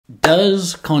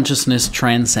Does consciousness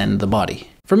transcend the body?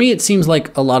 For me, it seems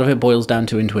like a lot of it boils down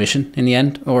to intuition in the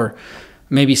end, or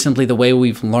maybe simply the way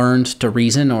we've learned to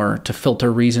reason or to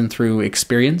filter reason through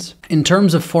experience. In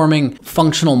terms of forming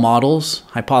functional models,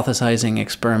 hypothesizing,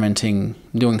 experimenting,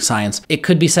 doing science, it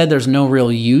could be said there's no real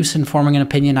use in forming an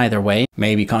opinion either way.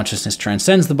 Maybe consciousness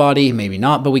transcends the body, maybe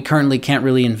not, but we currently can't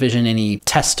really envision any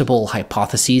testable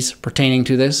hypotheses pertaining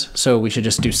to this, so we should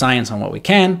just do science on what we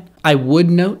can. I would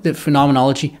note that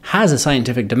phenomenology has a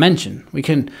scientific dimension. We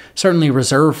can certainly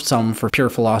reserve some for pure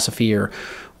philosophy or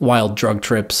wild drug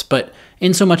trips, but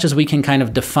in so much as we can kind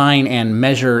of define and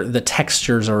measure the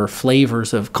textures or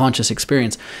flavors of conscious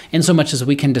experience, in so much as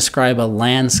we can describe a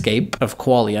landscape of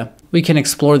qualia, we can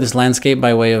explore this landscape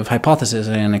by way of hypothesis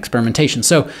and experimentation.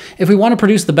 So if we want to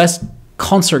produce the best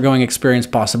concert-going experience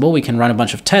possible, we can run a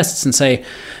bunch of tests and say,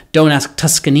 don't ask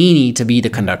Toscanini to be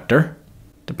the conductor,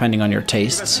 depending on your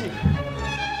tastes. Hey!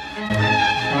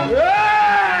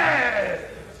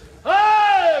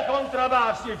 Hey,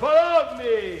 contrabassi, follow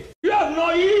me! You have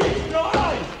no ears, no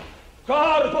eyes!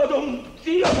 Carpo d'un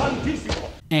Dio Santissimo!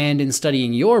 And in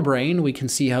studying your brain, we can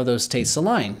see how those tastes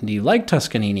align. Do you like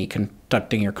Toscanini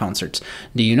conducting your concerts?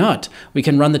 Do you not? We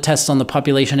can run the tests on the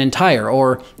population entire,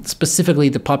 or specifically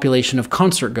the population of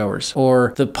concert goers,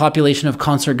 or the population of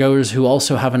concert goers who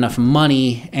also have enough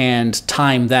money and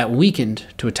time that weekend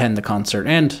to attend the concert,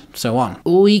 and so on.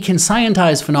 We can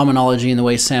scientize phenomenology in the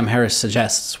way Sam Harris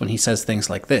suggests when he says things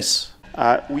like this.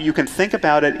 You can think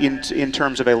about it in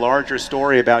terms of a larger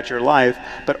story about your life,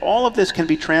 but all of this can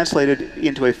be translated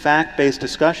into a fact-based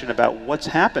discussion about what's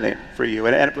happening for you.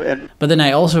 But then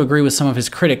I also agree with some of his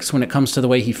critics when it comes to the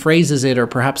way he phrases it, or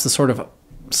perhaps the sort of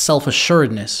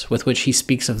self-assuredness with which he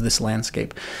speaks of this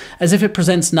landscape, as if it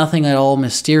presents nothing at all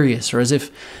mysterious, or as if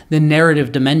the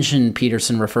narrative dimension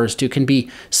Peterson refers to can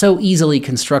be so easily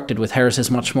constructed with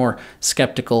Harris's much more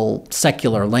skeptical,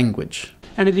 secular language.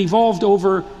 And it evolved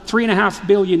over 3.5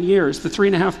 billion years, the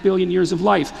 3.5 billion years of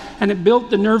life. And it built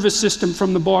the nervous system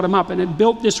from the bottom up. And it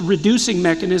built this reducing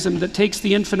mechanism that takes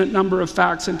the infinite number of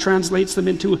facts and translates them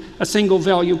into a single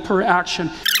value per action.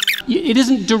 It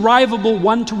isn't derivable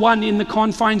one-to-one in the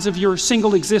confines of your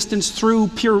single existence through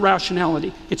pure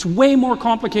rationality. It's way more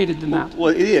complicated than that.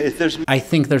 Well, I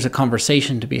think there's a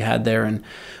conversation to be had there. And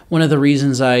one of the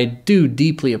reasons I do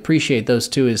deeply appreciate those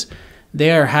two is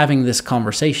they are having this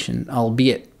conversation,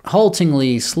 albeit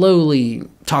haltingly, slowly,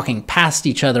 talking past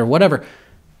each other, whatever.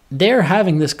 They're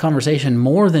having this conversation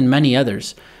more than many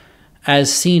others,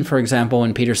 as seen, for example,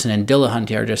 when Peterson and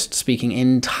Dillahunty are just speaking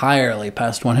entirely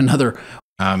past one another.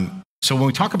 So when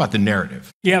we talk about the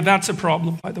narrative... Yeah, that's a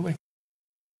problem, by the way.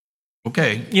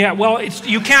 Okay. Yeah, well,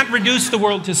 you can't reduce the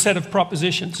world to a set of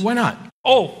propositions. Why not?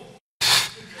 Oh.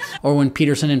 Or when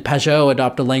Peterson and Pajot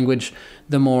adopt a language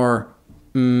the more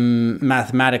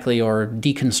mathematically or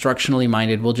deconstructionally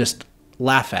minded, we'll just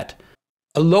laugh at.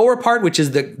 A lower part, which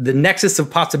is the nexus of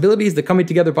possibilities, the coming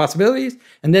together possibilities,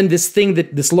 and then this thing,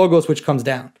 this logos, which comes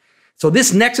down. So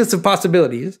this nexus of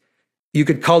possibilities, you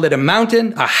could call it a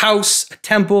mountain, a house, a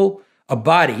temple, a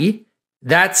body.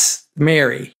 That's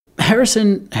Mary.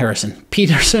 Peterson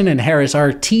and Harris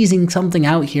are teasing something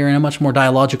out here in a much more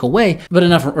dialogical way, but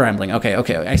enough rambling. Okay,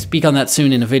 I speak on that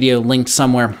soon in a video linked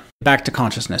somewhere. Back to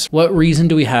consciousness. What reason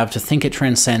do we have to think it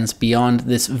transcends beyond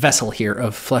this vessel here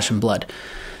of flesh and blood?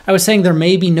 I was saying there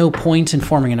may be no point in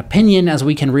forming an opinion, as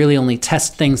we can really only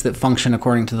test things that function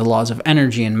according to the laws of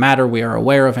energy and matter we are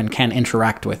aware of and can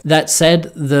interact with. That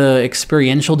said, the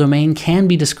experiential domain can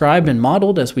be described and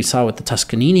modeled, as we saw with the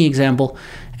Toscanini example,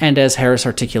 and as Harris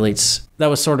articulates. That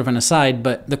was sort of an aside,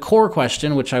 but the core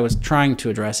question, which I was trying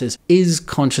to address, is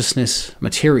consciousness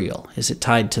material? Is it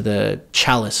tied to the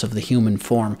chalice of the human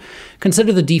form?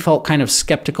 Consider the default kind of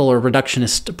skeptical or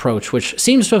reductionist approach, which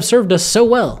seems to have served us so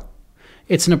well.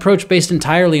 It's an approach based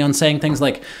entirely on saying things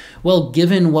like, well,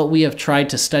 given what we have tried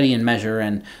to study and measure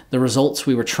and the results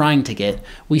we were trying to get,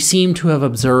 we seem to have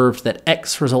observed that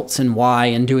X results in Y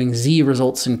and doing Z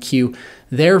results in Q.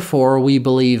 Therefore, we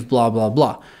believe blah, blah,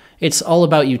 blah. It's all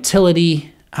about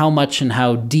utility, how much and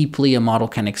how deeply a model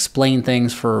can explain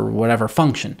things for whatever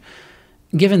function.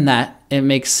 Given that, it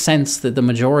makes sense that the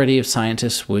majority of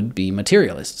scientists would be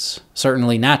materialists,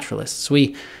 certainly naturalists.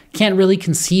 We can't really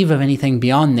conceive of anything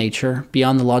beyond nature,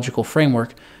 beyond the logical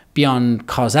framework, beyond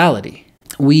causality.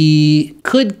 We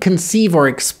could conceive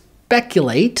or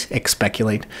speculate,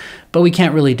 but we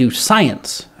can't really do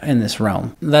science in this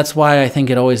realm. That's why I think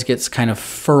it always gets kind of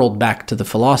furled back to the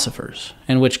philosophers,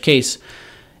 in which case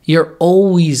you're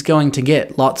always going to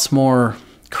get lots more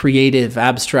creative,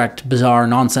 abstract, bizarre,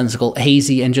 nonsensical,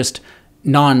 hazy, and just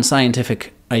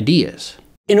non-scientific ideas.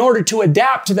 in order to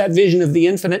adapt to that vision of the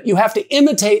infinite, you have to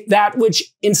imitate that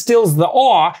which instills the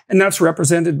awe, and that's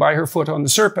represented by her foot on the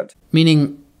serpent.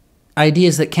 Meaning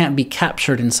ideas that can't be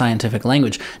captured in scientific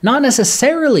language. Not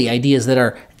necessarily ideas that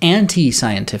are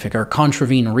anti-scientific or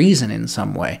contravene reason in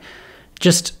some way.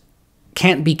 Just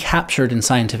can't be captured in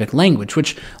scientific language,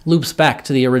 which loops back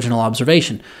to the original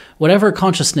observation. Whatever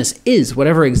consciousness is,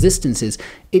 whatever existence is,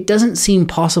 it doesn't seem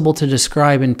possible to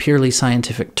describe in purely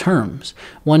scientific terms.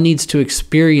 One needs to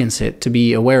experience it, to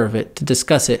be aware of it, to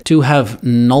discuss it, to have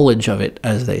knowledge of it,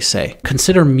 as they say.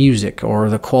 Consider music, or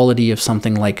the quality of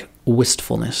something like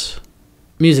wistfulness.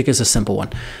 Music is a simple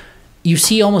one. You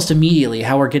see almost immediately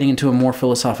how we're getting into a more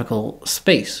philosophical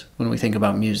space when we think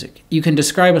about music. You can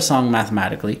describe a song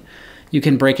mathematically. You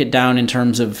can break it down in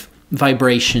terms of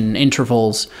vibration,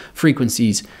 intervals,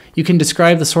 frequencies. You can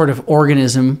describe the sort of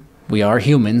organism we are,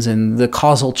 humans, and the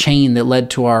causal chain that led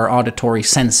to our auditory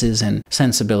senses and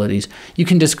sensibilities. You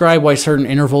can describe why certain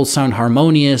intervals sound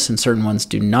harmonious and certain ones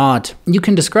do not. You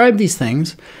can describe these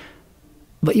things,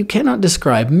 but you cannot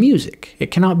describe music. It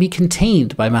cannot be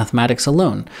contained by mathematics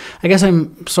alone. I guess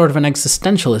I'm sort of an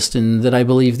existentialist in that I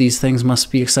believe these things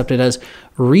must be accepted as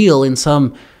real in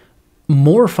some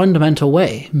more fundamental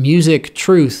way. Music,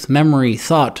 truth, memory,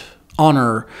 thought,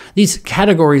 honor. These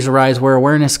categories arise where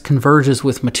awareness converges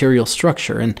with material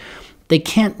structure, and they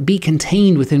can't be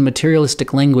contained within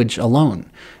materialistic language alone.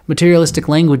 Materialistic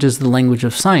language is the language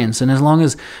of science, and as long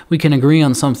as we can agree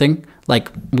on something,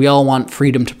 like we all want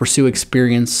freedom to pursue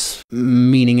experience,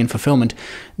 meaning, and fulfillment,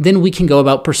 then we can go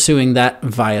about pursuing that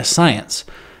via science.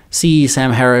 See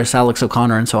Sam Harris, Alex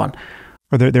O'Connor, and so on.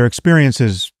 Or there are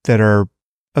experiences that are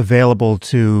available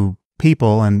to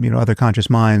people and other conscious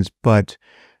minds, but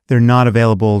they're not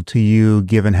available to you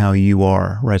given how you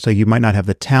are, right? So you might not have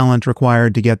the talent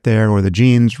required to get there, or the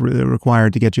genes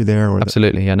required to get you there. Or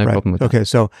absolutely, yeah, no problem with that. Okay,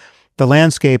 so the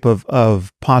landscape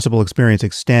of possible experience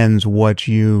extends what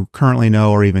you currently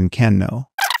know or even can know.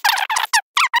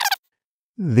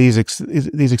 These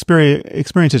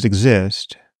experiences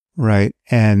exist, right?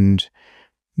 And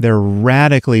they're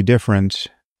radically different.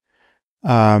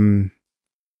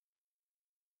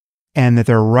 And that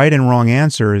there are right and wrong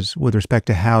answers with respect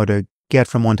to how to get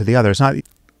from one to the other. It's not.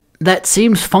 That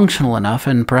seems functional enough,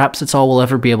 and perhaps it's all we'll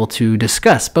ever be able to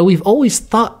discuss, but we've always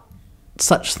thought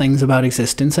such things about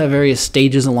existence at various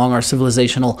stages along our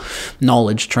civilizational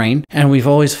knowledge train, and we've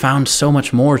always found so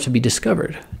much more to be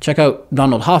discovered. Check out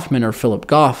Donald Hoffman or Philip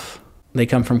Goff. They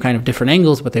come from kind of different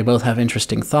angles, but they both have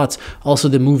interesting thoughts. Also,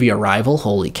 the movie Arrival,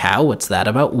 holy cow, what's that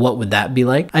about? What would that be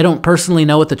like? I don't personally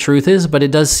know what the truth is, but it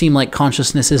does seem like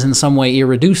consciousness is in some way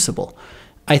irreducible.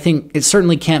 I think it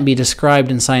certainly can't be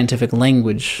described in scientific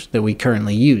language that we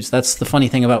currently use. That's the funny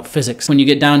thing about physics. When you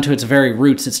get down to its very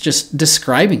roots, it's just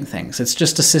describing things. It's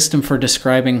just a system for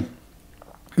describing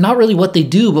not really what they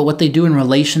do, but what they do in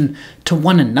relation to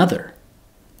one another.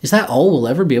 Is that all we'll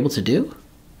ever be able to do?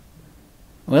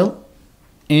 Well,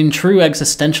 in true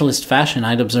existentialist fashion,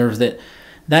 I'd observe that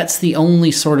that's the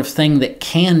only sort of thing that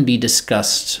can be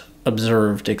discussed,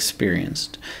 observed,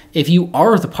 experienced. If you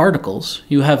are the particles,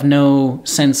 you have no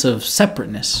sense of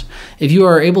separateness. If you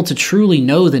are able to truly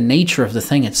know the nature of the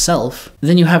thing itself,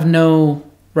 then you have no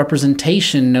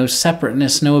representation, no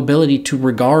separateness, no ability to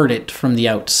regard it from the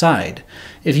outside.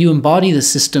 If you embody the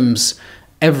system's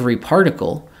every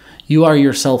particle, you are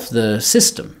yourself the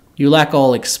system. You lack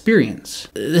all experience.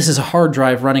 This is a hard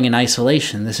drive running in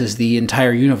isolation. This is the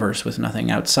entire universe with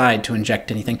nothing outside to inject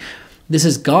anything. This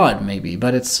is God, maybe,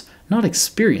 but it's not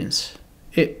experience.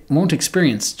 It won't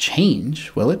experience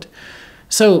change, will it?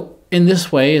 So, in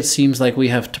this way, it seems like we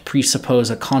have to presuppose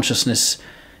a consciousness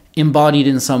embodied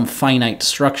in some finite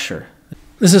structure.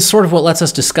 This is sort of what lets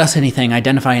us discuss anything,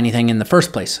 identify anything in the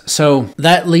first place. So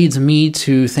that leads me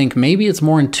to think maybe it's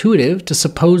more intuitive to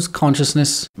suppose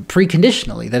consciousness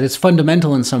preconditionally, that it's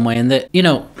fundamental in some way, and that,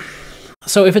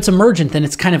 so if it's emergent, then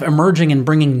it's kind of emerging and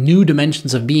bringing new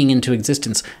dimensions of being into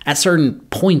existence at certain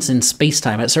points in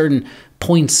space-time, at certain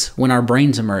points when our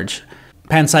brains emerge.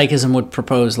 Panpsychism would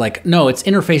propose, no, it's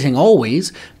interfacing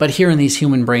always, but here in these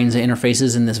human brains, it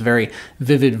interfaces in this very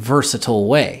vivid, versatile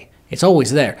way. It's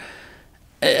always there.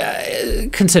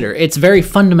 Consider, it's very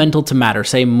fundamental to matter,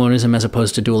 say monism as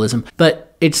opposed to dualism,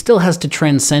 but it still has to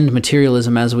transcend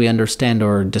materialism as we understand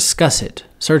or discuss it.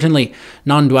 Certainly,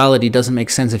 non-duality doesn't make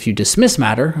sense if you dismiss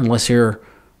matter, unless you're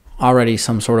already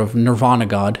some sort of nirvana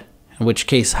god, in which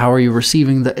case, how are you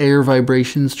receiving the air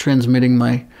vibrations transmitting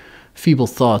my feeble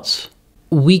thoughts?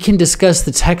 We can discuss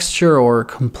the texture or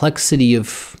complexity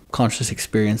of conscious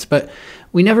experience, but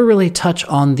we never really touch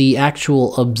on the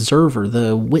actual observer,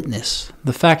 the witness,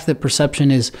 the fact that perception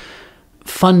is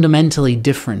fundamentally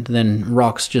different than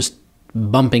rocks just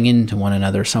bumping into one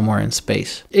another somewhere in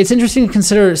space. It's interesting to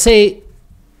consider, say,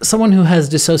 someone who has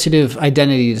dissociative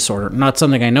identity disorder, not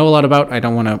something I know a lot about, I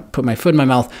don't want to put my foot in my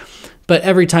mouth, but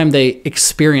every time they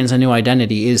experience a new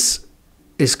identity, is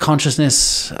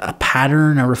consciousness a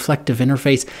pattern, a reflective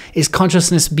interface? Is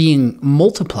consciousness being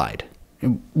multiplied?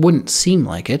 It wouldn't seem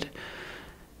like it.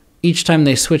 Each time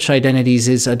they switch identities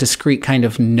is a discrete kind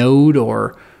of node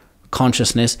or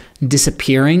consciousness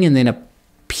disappearing and then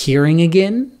appearing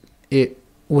again? It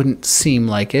wouldn't seem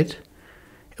like it.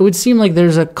 It would seem like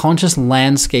there's a conscious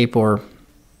landscape or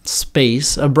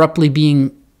space abruptly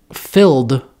being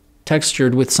filled,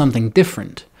 textured with something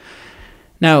different.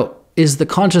 Now, is the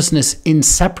consciousness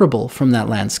inseparable from that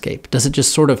landscape? Does it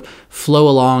just sort of flow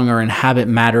along or inhabit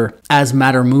matter as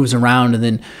matter moves around, and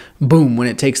then boom, when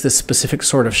it takes this specific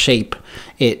sort of shape,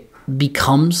 it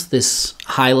becomes this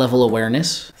high-level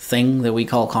awareness thing that we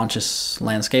call conscious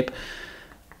landscape?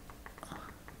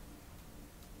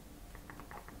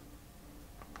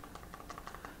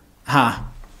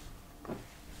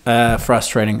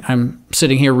 Frustrating. I'm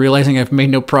sitting here realizing I've made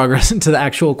no progress into the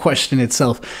actual question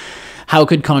itself. How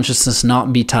could consciousness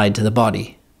not be tied to the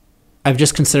body? I've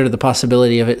just considered the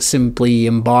possibility of it simply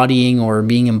embodying or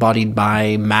being embodied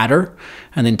by matter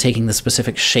and then taking the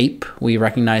specific shape we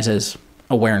recognize as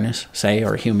awareness, say,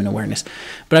 or human awareness.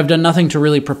 But I've done nothing to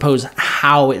really propose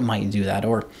how it might do that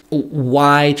or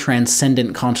why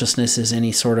transcendent consciousness is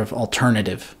any sort of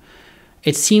alternative.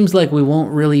 It seems like we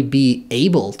won't really be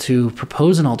able to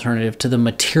propose an alternative to the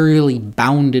materially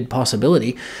bounded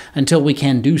possibility until we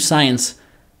can do science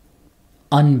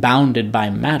unbounded by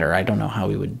matter. I don't know how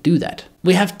we would do that.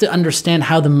 We have to understand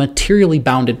how the materially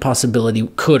bounded possibility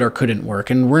could or couldn't work,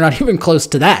 and we're not even close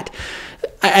to that.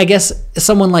 I guess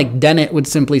someone like Dennett would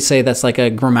simply say that's like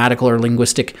a grammatical or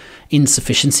linguistic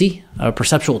insufficiency, a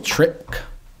perceptual trick,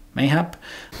 mayhap.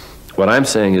 What I'm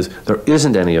saying is there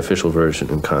isn't any official version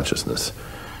in consciousness.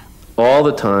 All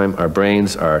the time, our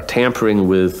brains are tampering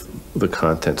with the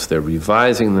contents. They're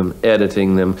revising them,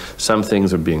 editing them. Some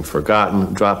things are being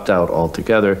forgotten, dropped out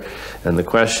altogether. And the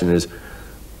question is,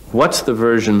 what's the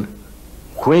version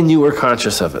when you were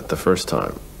conscious of it the first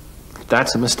time?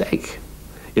 That's a mistake.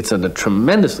 It's a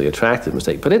tremendously attractive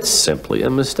mistake, but it's simply a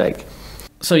mistake.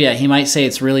 So yeah, he might say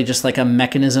it's really just like a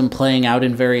mechanism playing out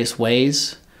in various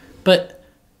ways, but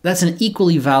that's an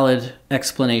equally valid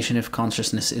explanation if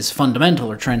consciousness is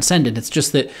fundamental or transcendent. It's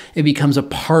just that it becomes a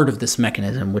part of this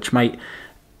mechanism, which might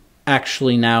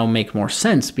actually now make more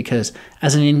sense, because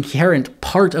as an inherent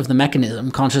part of the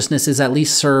mechanism, consciousness is at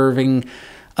least serving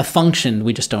a function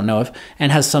we just don't know of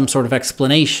and has some sort of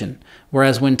explanation.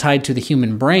 Whereas when tied to the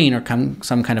human brain or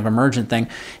some kind of emergent thing,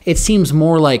 it seems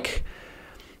more like,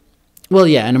 well,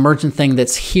 yeah, an emergent thing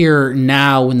that's here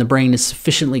now when the brain is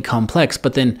sufficiently complex,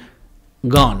 but then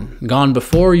gone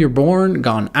before you're born,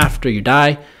 gone after you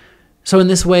die. So in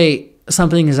this way,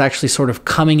 something is actually sort of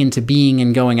coming into being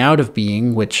and going out of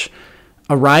being, which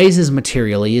arises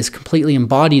materially, is completely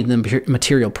embodied in the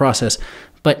material process,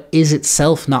 but is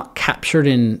itself not captured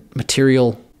in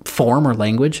material form or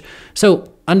language.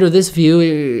 So under this view,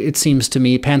 it seems to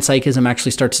me, panpsychism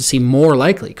actually starts to seem more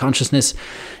likely. Consciousness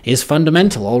is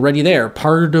fundamental, already there,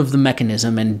 part of the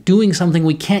mechanism, and doing something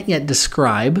we can't yet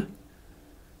describe.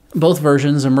 Both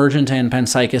versions, emergent and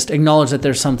panpsychist, acknowledge that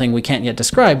there's something we can't yet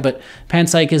describe, but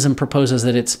panpsychism proposes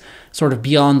that it's sort of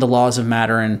beyond the laws of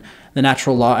matter and the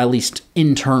natural law, at least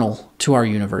internal to our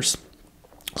universe.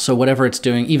 So whatever it's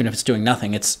doing, even if it's doing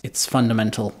nothing, it's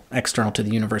fundamental, external to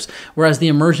the universe. Whereas the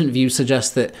emergent view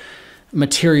suggests that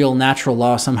material natural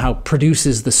law somehow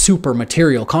produces the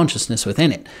supermaterial consciousness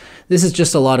within it. This is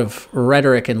just a lot of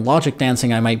rhetoric and logic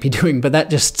dancing I might be doing, but that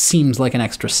just seems like an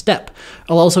extra step.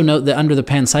 I'll also note that under the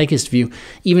panpsychist view,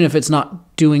 even if it's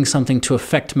not doing something to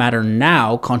affect matter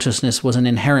now, consciousness was an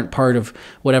inherent part of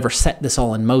whatever set this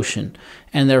all in motion.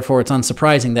 And therefore it's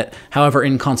unsurprising that, however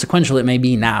inconsequential it may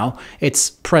be now, it's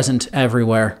present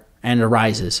everywhere and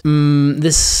arises.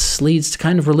 This leads to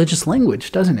kind of religious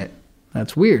language, doesn't it?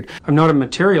 That's weird. I'm not a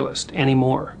materialist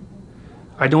anymore.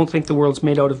 I don't think the world's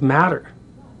made out of matter.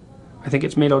 I think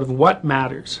it's made out of what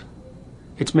matters.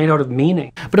 It's made out of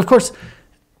meaning. But of course,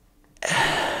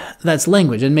 that's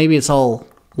language, and maybe it's all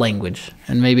language,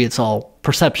 and maybe it's all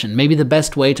perception. Maybe the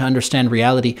best way to understand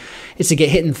reality is to get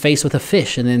hit in the face with a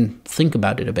fish and then think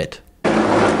about it a bit.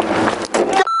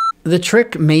 The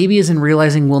trick maybe is in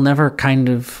realizing we'll never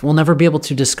be able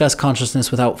to discuss consciousness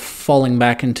without falling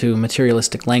back into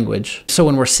materialistic language. So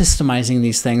when we're systemizing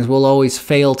these things, we'll always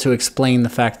fail to explain the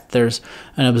fact that there's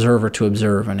an observer to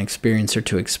observe, an experiencer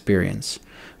to experience.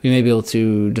 We may be able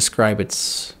to describe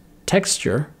its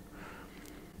texture,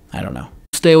 I don't know.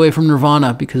 Stay away from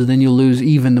nirvana, because then you'll lose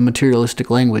even the materialistic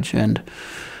language, and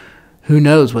who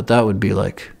knows what that would be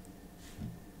like.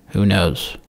 Who knows?